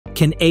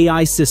Can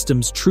AI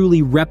systems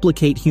truly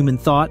replicate human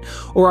thought,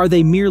 or are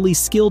they merely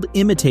skilled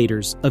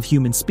imitators of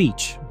human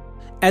speech?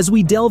 As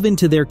we delve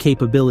into their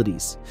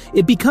capabilities,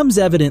 it becomes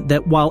evident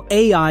that while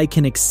AI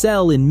can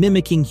excel in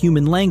mimicking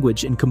human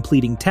language and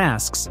completing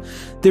tasks,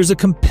 there's a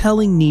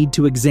compelling need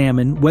to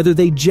examine whether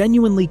they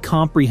genuinely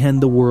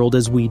comprehend the world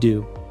as we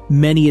do.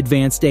 Many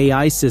advanced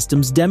AI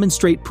systems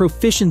demonstrate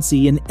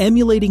proficiency in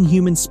emulating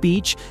human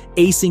speech,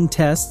 acing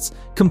tests,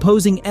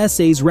 composing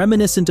essays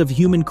reminiscent of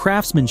human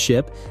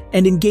craftsmanship,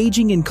 and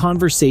engaging in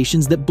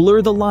conversations that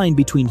blur the line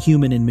between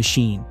human and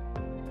machine.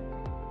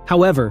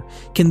 However,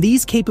 can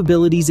these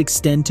capabilities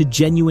extend to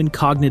genuine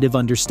cognitive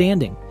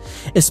understanding,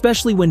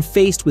 especially when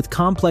faced with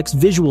complex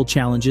visual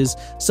challenges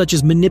such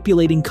as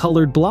manipulating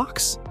colored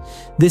blocks?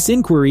 This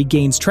inquiry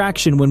gains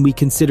traction when we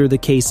consider the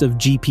case of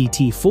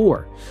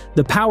GPT-4,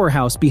 the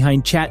powerhouse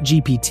behind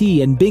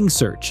ChatGPT and Bing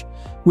search,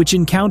 which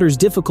encounters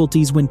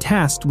difficulties when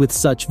tasked with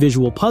such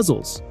visual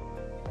puzzles.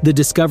 The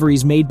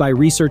discoveries made by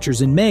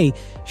researchers in May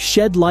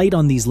shed light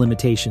on these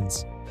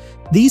limitations.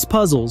 These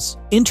puzzles,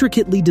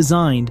 intricately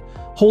designed,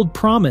 hold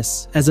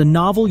promise as a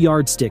novel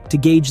yardstick to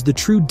gauge the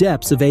true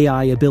depths of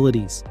AI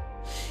abilities.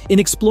 In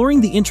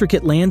exploring the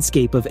intricate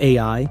landscape of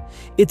AI,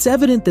 it's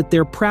evident that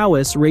their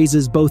prowess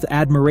raises both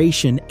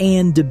admiration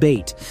and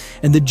debate,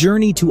 and the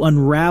journey to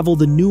unravel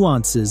the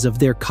nuances of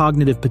their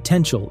cognitive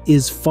potential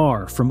is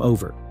far from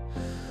over.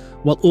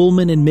 While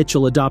Ullman and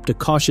Mitchell adopt a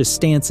cautious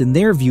stance in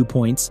their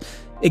viewpoints,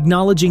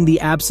 acknowledging the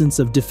absence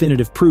of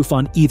definitive proof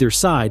on either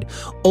side,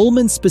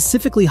 Ullman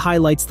specifically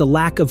highlights the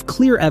lack of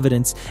clear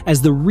evidence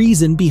as the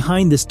reason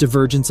behind this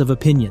divergence of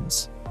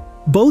opinions.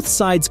 Both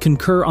sides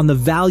concur on the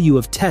value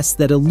of tests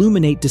that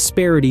illuminate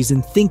disparities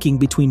in thinking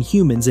between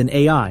humans and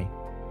AI.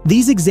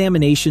 These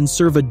examinations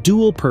serve a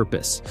dual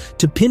purpose: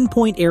 to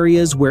pinpoint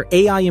areas where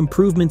AI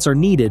improvements are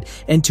needed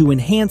and to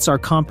enhance our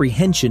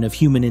comprehension of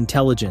human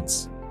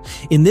intelligence.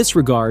 In this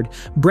regard,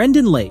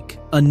 Brendan Lake,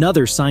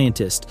 another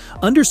scientist,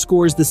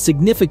 underscores the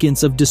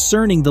significance of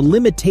discerning the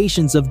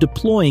limitations of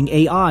deploying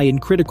AI in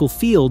critical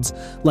fields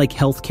like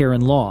healthcare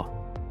and law.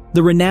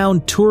 The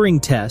renowned Turing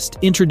Test,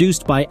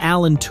 introduced by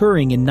Alan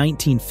Turing in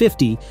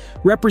 1950,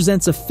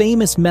 represents a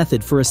famous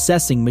method for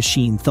assessing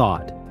machine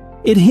thought.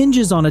 It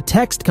hinges on a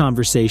text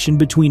conversation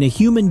between a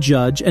human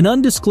judge, an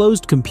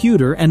undisclosed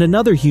computer, and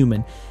another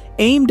human,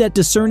 aimed at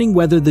discerning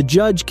whether the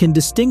judge can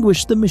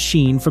distinguish the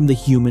machine from the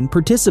human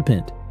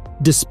participant.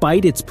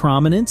 Despite its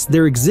prominence,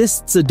 there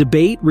exists a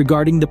debate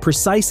regarding the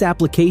precise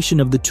application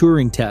of the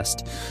Turing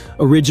Test.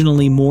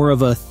 Originally more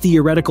of a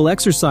theoretical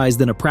exercise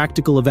than a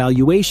practical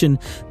evaluation,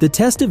 the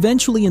test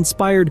eventually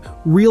inspired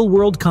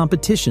real-world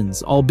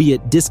competitions,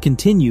 albeit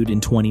discontinued in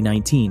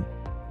 2019.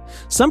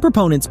 Some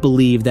proponents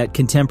believe that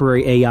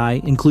contemporary AI,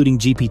 including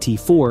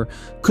GPT-4,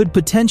 could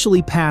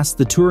potentially pass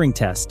the Turing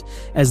Test,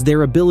 as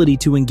their ability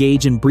to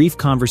engage in brief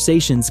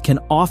conversations can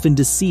often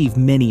deceive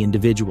many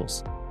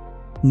individuals.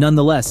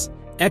 Nonetheless,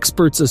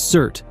 experts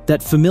assert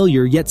that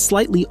familiar yet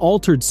slightly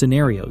altered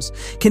scenarios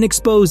can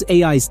expose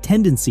AI's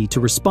tendency to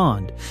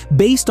respond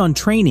based on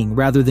training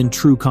rather than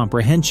true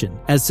comprehension,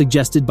 as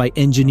suggested by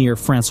engineer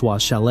Francois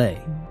Chalet.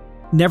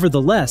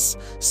 Nevertheless,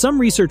 some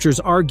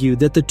researchers argue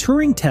that the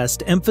Turing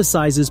test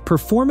emphasizes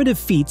performative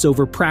feats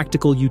over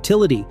practical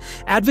utility,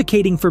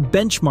 advocating for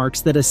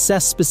benchmarks that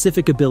assess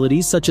specific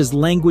abilities such as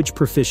language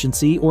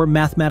proficiency or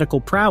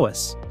mathematical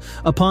prowess.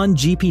 Upon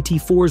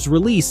GPT-4's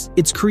release,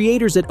 its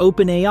creators at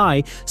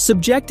OpenAI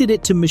subjected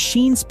it to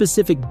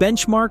machine-specific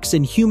benchmarks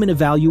and human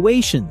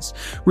evaluations,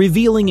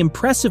 revealing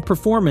impressive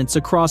performance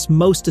across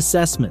most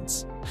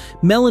assessments.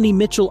 Melanie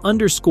Mitchell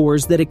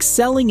underscores that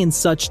excelling in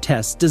such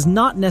tests does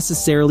not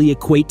necessarily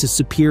equate to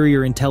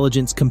superior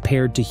intelligence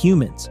compared to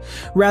humans.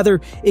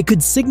 Rather, it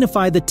could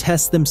signify the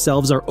tests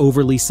themselves are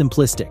overly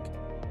simplistic.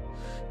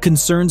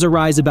 Concerns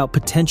arise about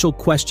potential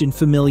question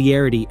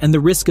familiarity and the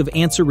risk of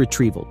answer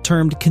retrieval,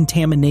 termed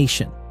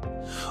contamination.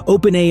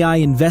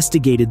 OpenAI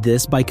investigated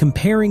this by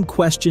comparing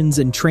questions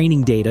and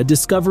training data,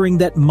 discovering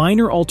that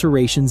minor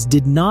alterations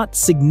did not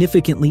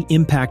significantly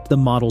impact the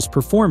model's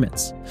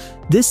performance.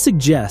 This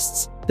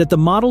suggests that the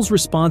model's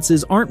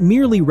responses aren't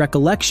merely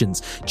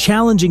recollections,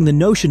 challenging the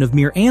notion of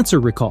mere answer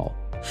recall.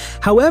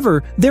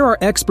 However, there are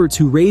experts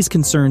who raise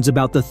concerns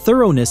about the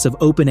thoroughness of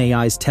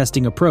OpenAI's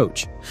testing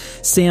approach.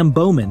 Sam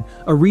Bowman,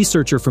 a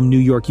researcher from New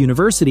York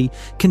University,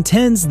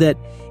 contends that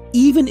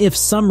even if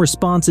some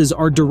responses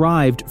are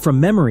derived from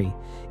memory,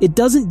 it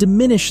doesn't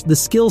diminish the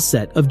skill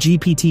set of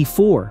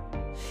GPT-4.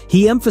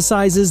 He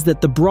emphasizes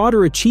that the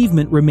broader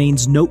achievement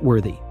remains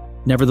noteworthy.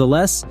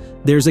 Nevertheless,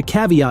 there's a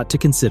caveat to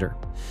consider.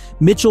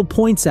 Mitchell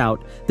points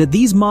out that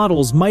these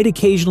models might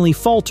occasionally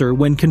falter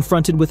when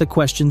confronted with a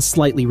question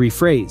slightly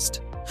rephrased.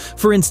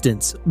 For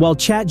instance, while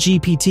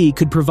ChatGPT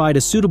could provide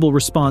a suitable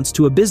response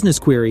to a business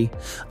query,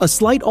 a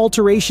slight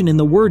alteration in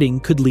the wording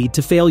could lead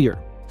to failure.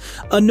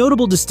 A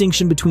notable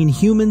distinction between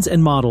humans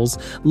and models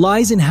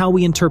lies in how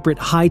we interpret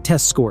high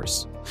test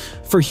scores.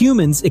 For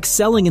humans,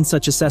 excelling in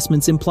such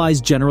assessments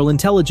implies general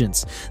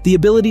intelligence, the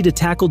ability to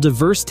tackle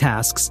diverse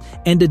tasks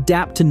and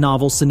adapt to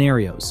novel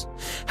scenarios.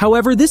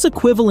 However, this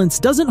equivalence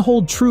doesn't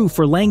hold true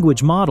for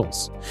language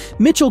models.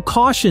 Mitchell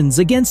cautions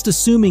against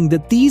assuming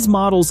that these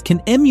models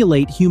can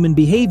emulate human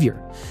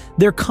behavior.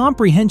 Their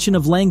comprehension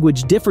of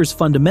language differs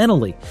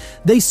fundamentally.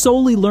 They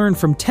solely learn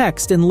from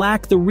text and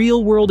lack the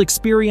real-world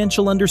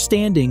experiential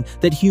understanding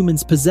that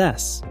humans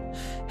possess.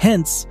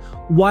 Hence,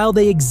 while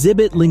they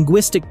exhibit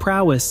linguistic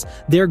prowess,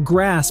 their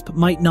grasp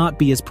might not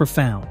be as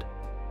profound.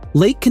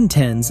 Lake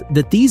contends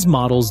that these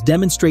models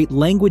demonstrate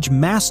language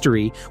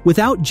mastery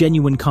without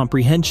genuine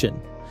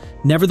comprehension.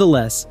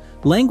 Nevertheless,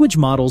 language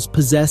models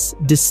possess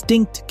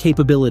distinct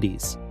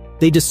capabilities.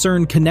 They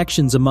discern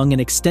connections among an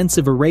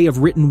extensive array of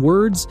written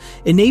words,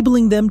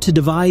 enabling them to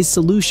devise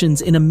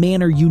solutions in a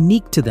manner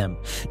unique to them,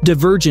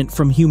 divergent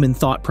from human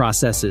thought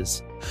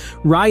processes.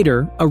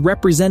 Ryder, a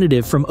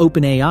representative from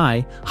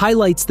OpenAI,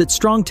 highlights that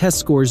strong test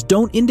scores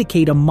don't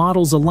indicate a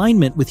model's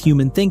alignment with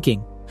human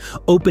thinking.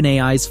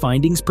 OpenAI's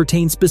findings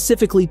pertain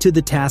specifically to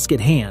the task at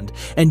hand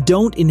and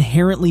don't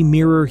inherently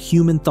mirror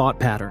human thought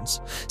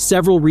patterns.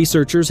 Several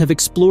researchers have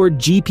explored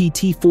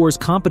GPT-4's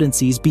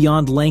competencies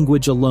beyond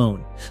language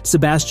alone.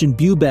 Sebastian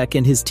Bubeck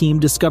and his team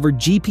discovered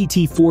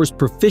GPT-4's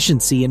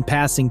proficiency in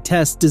passing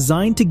tests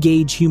designed to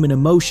gauge human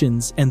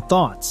emotions and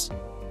thoughts.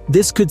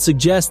 This could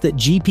suggest that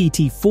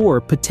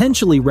GPT-4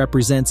 potentially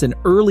represents an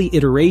early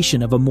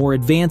iteration of a more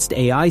advanced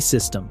AI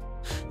system.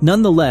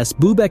 Nonetheless,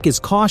 Bubeck is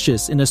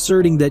cautious in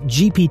asserting that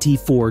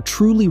GPT-4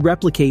 truly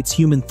replicates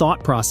human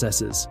thought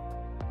processes.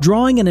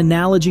 Drawing an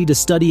analogy to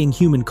studying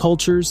human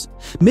cultures,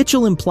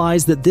 Mitchell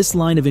implies that this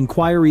line of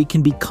inquiry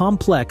can be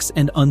complex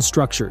and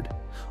unstructured.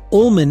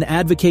 Ullman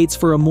advocates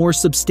for a more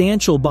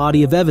substantial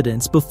body of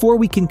evidence before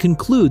we can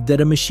conclude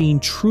that a machine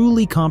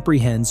truly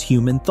comprehends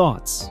human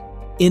thoughts.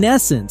 In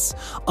essence,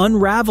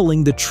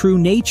 unraveling the true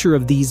nature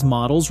of these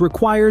models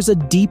requires a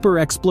deeper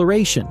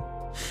exploration.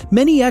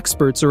 Many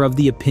experts are of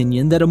the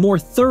opinion that a more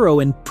thorough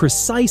and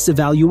precise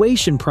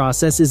evaluation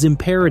process is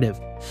imperative.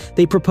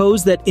 They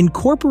propose that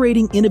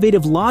incorporating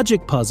innovative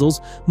logic puzzles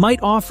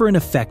might offer an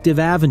effective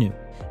avenue.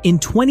 In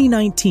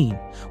 2019,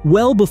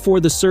 well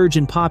before the surge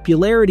in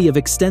popularity of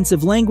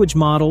extensive language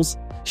models,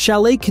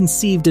 Chalet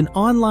conceived an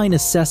online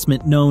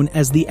assessment known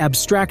as the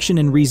Abstraction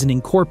and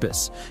Reasoning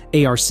Corpus,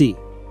 ARC.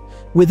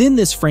 Within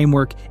this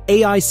framework,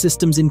 AI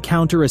systems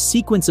encounter a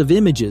sequence of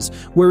images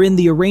wherein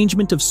the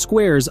arrangement of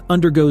squares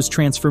undergoes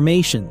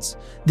transformations.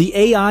 The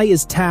AI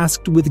is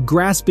tasked with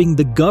grasping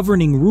the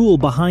governing rule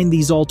behind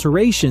these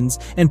alterations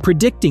and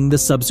predicting the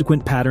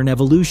subsequent pattern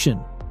evolution.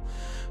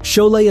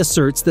 Cholet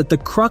asserts that the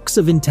crux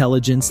of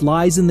intelligence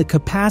lies in the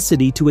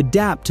capacity to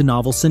adapt to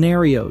novel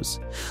scenarios.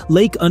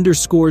 Lake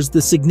underscores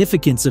the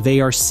significance of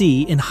ARC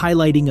in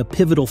highlighting a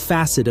pivotal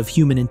facet of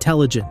human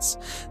intelligence,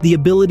 the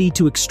ability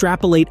to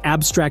extrapolate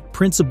abstract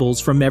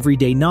principles from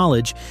everyday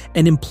knowledge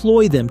and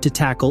employ them to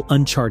tackle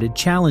uncharted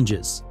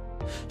challenges.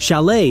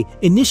 Chalet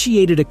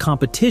initiated a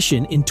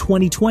competition in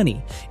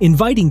 2020,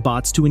 inviting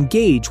bots to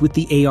engage with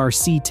the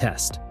ARC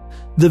test.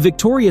 The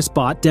victorious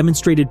bot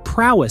demonstrated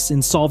prowess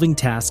in solving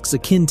tasks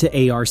akin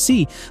to ARC,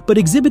 but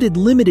exhibited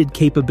limited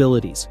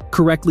capabilities,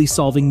 correctly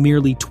solving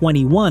merely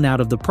 21 out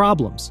of the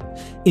problems.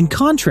 In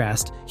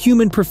contrast,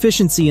 human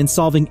proficiency in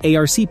solving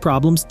ARC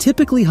problems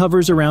typically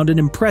hovers around an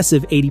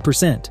impressive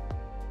 80%.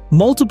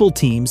 Multiple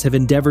teams have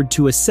endeavored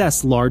to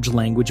assess large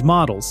language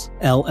models,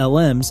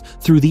 LLMs,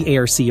 through the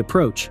ARC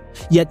approach,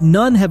 yet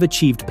none have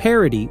achieved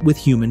parity with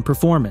human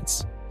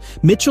performance.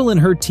 Mitchell and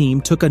her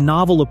team took a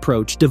novel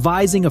approach,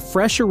 devising a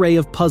fresh array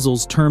of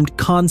puzzles termed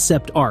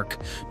Concept Arc,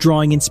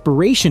 drawing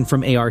inspiration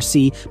from ARC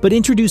but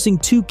introducing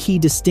two key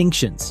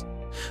distinctions.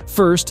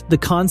 First, the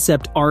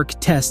Concept Arc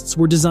tests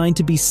were designed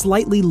to be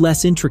slightly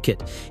less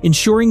intricate,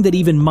 ensuring that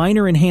even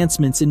minor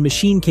enhancements in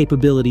machine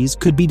capabilities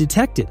could be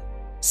detected.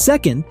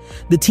 Second,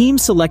 the team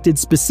selected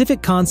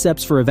specific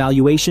concepts for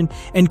evaluation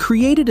and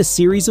created a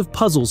series of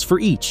puzzles for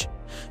each.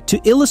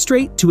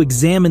 To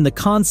examine the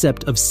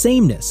concept of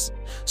sameness,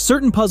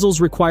 certain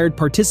puzzles required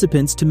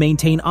participants to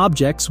maintain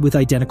objects with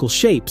identical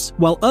shapes,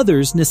 while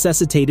others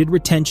necessitated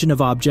retention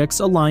of objects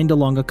aligned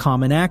along a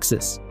common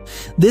axis.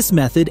 This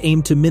method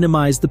aimed to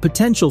minimize the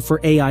potential for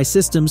AI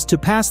systems to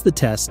pass the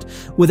test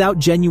without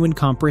genuine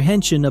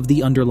comprehension of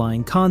the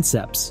underlying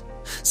concepts.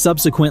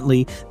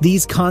 Subsequently,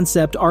 these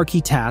concept ARC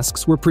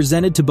tasks were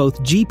presented to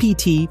both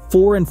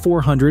GPT-4 and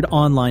 400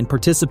 online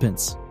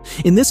participants.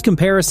 In this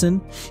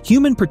comparison,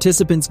 human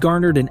participants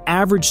garnered an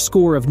average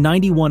score of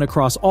 91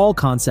 across all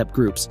concept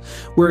groups,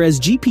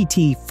 whereas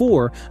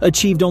GPT-4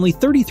 achieved only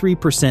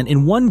 33%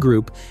 in one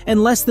group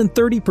and less than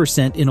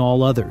 30% in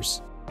all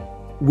others.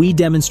 We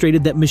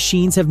demonstrated that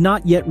machines have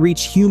not yet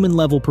reached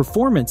human-level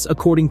performance,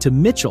 according to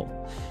Mitchell.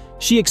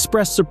 She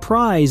expressed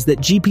surprise that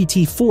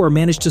GPT-4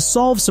 managed to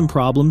solve some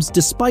problems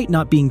despite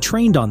not being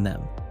trained on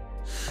them.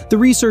 The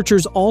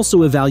researchers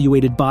also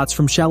evaluated bots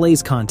from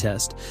Chalet's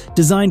contest,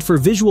 designed for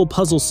visual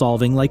puzzle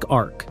solving like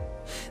ARC.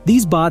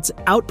 These bots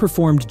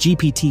outperformed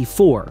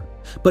GPT-4,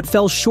 but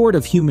fell short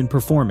of human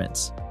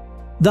performance.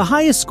 The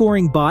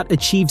highest-scoring bot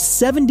achieved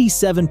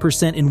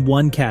 77% in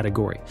one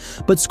category,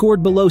 but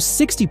scored below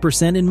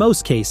 60% in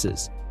most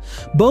cases.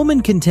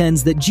 Bowman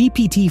contends that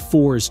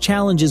GPT-4's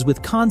challenges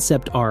with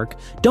concept arc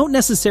don't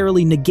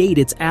necessarily negate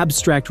its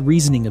abstract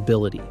reasoning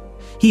ability.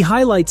 He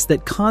highlights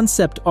that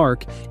concept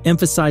arc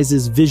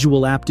emphasizes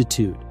visual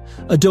aptitude,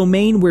 a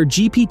domain where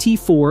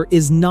GPT-4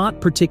 is not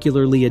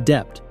particularly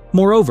adept.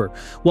 Moreover,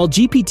 while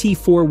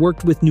GPT-4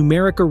 worked with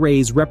numeric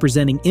arrays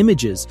representing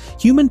images,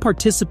 human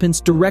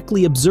participants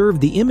directly observed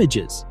the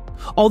images.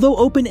 Although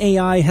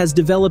OpenAI has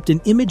developed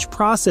an image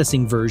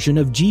processing version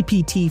of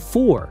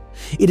GPT-4,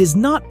 it is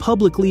not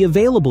publicly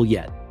available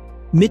yet.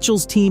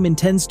 Mitchell's team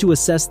intends to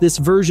assess this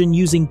version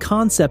using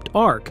concept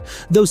arc,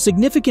 though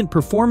significant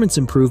performance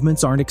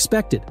improvements aren't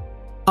expected.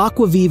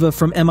 Aquaviva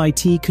from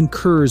MIT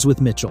concurs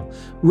with Mitchell,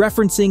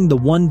 referencing the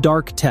One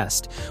Dark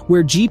test,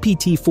 where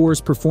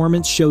GPT-4's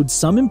performance showed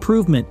some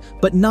improvement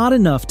but not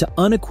enough to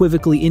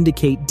unequivocally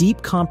indicate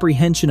deep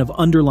comprehension of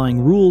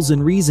underlying rules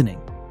and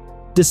reasoning.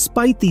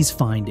 Despite these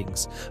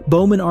findings,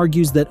 Bowman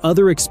argues that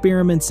other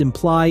experiments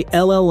imply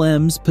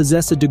LLMs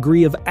possess a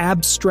degree of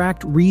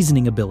abstract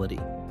reasoning ability.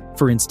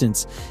 For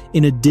instance,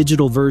 in a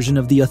digital version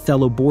of the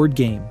Othello board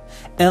game,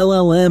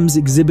 LLMs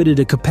exhibited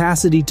a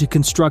capacity to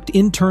construct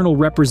internal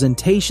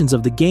representations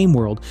of the game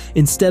world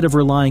instead of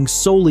relying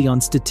solely on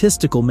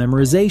statistical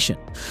memorization.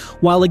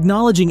 While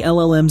acknowledging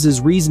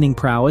LLMs' reasoning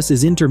prowess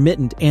is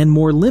intermittent and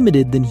more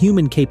limited than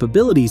human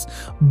capabilities,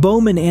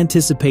 Bowman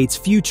anticipates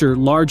future,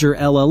 larger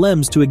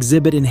LLMs to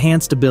exhibit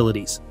enhanced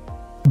abilities.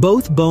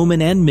 Both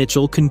Bowman and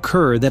Mitchell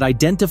concur that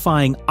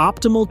identifying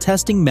optimal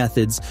testing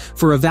methods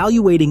for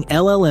evaluating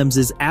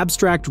LLMs'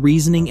 abstract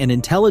reasoning and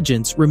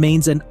intelligence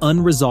remains an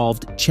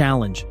unresolved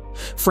challenge.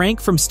 Frank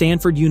from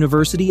Stanford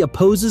University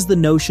opposes the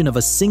notion of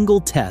a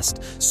single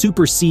test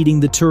superseding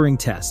the Turing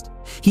Test.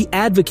 He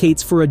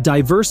advocates for a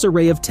diverse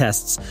array of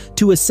tests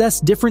to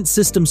assess different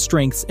system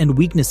strengths and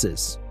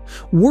weaknesses.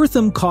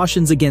 Wortham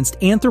cautions against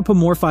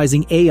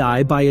anthropomorphizing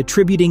AI by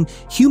attributing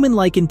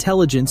human-like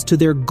intelligence to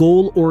their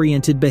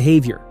goal-oriented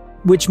behavior,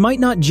 which might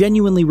not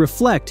genuinely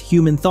reflect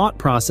human thought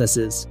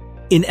processes.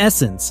 In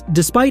essence,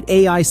 despite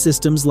AI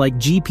systems like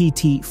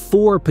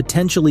GPT-4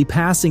 potentially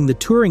passing the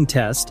Turing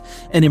Test,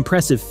 an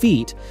impressive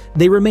feat,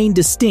 they remain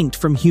distinct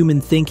from human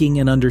thinking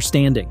and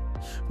understanding.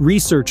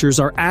 Researchers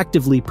are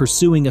actively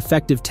pursuing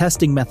effective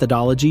testing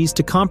methodologies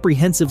to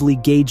comprehensively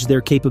gauge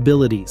their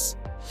capabilities.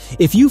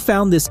 If you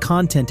found this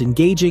content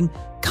engaging,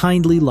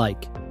 kindly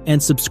like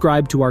and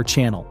subscribe to our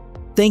channel.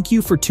 Thank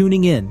you for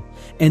tuning in,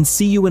 and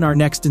see you in our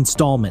next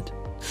installment.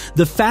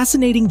 The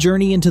fascinating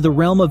journey into the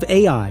realm of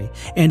AI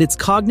and its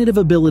cognitive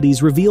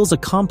abilities reveals a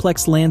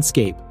complex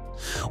landscape.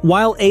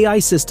 While AI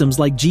systems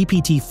like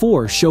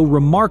GPT-4 show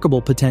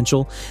remarkable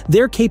potential,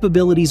 their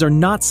capabilities are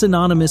not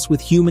synonymous with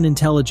human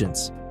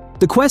intelligence.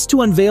 The quest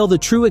to unveil the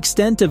true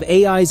extent of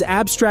AI's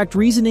abstract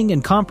reasoning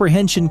and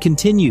comprehension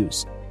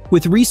continues,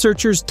 with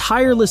researchers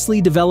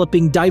tirelessly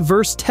developing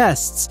diverse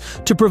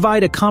tests to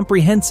provide a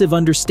comprehensive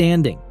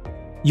understanding.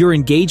 Your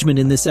engagement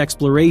in this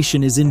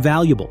exploration is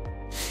invaluable.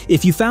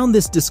 If you found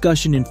this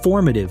discussion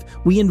informative,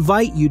 we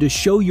invite you to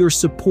show your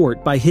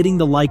support by hitting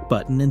the like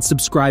button and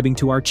subscribing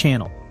to our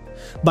channel.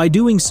 By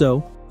doing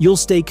so, you'll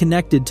stay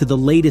connected to the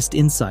latest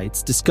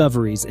insights,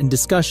 discoveries, and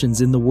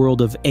discussions in the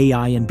world of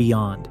AI and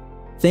beyond.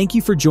 Thank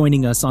you for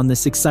joining us on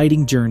this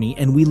exciting journey,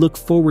 and we look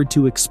forward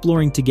to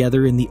exploring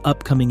together in the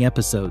upcoming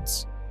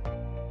episodes.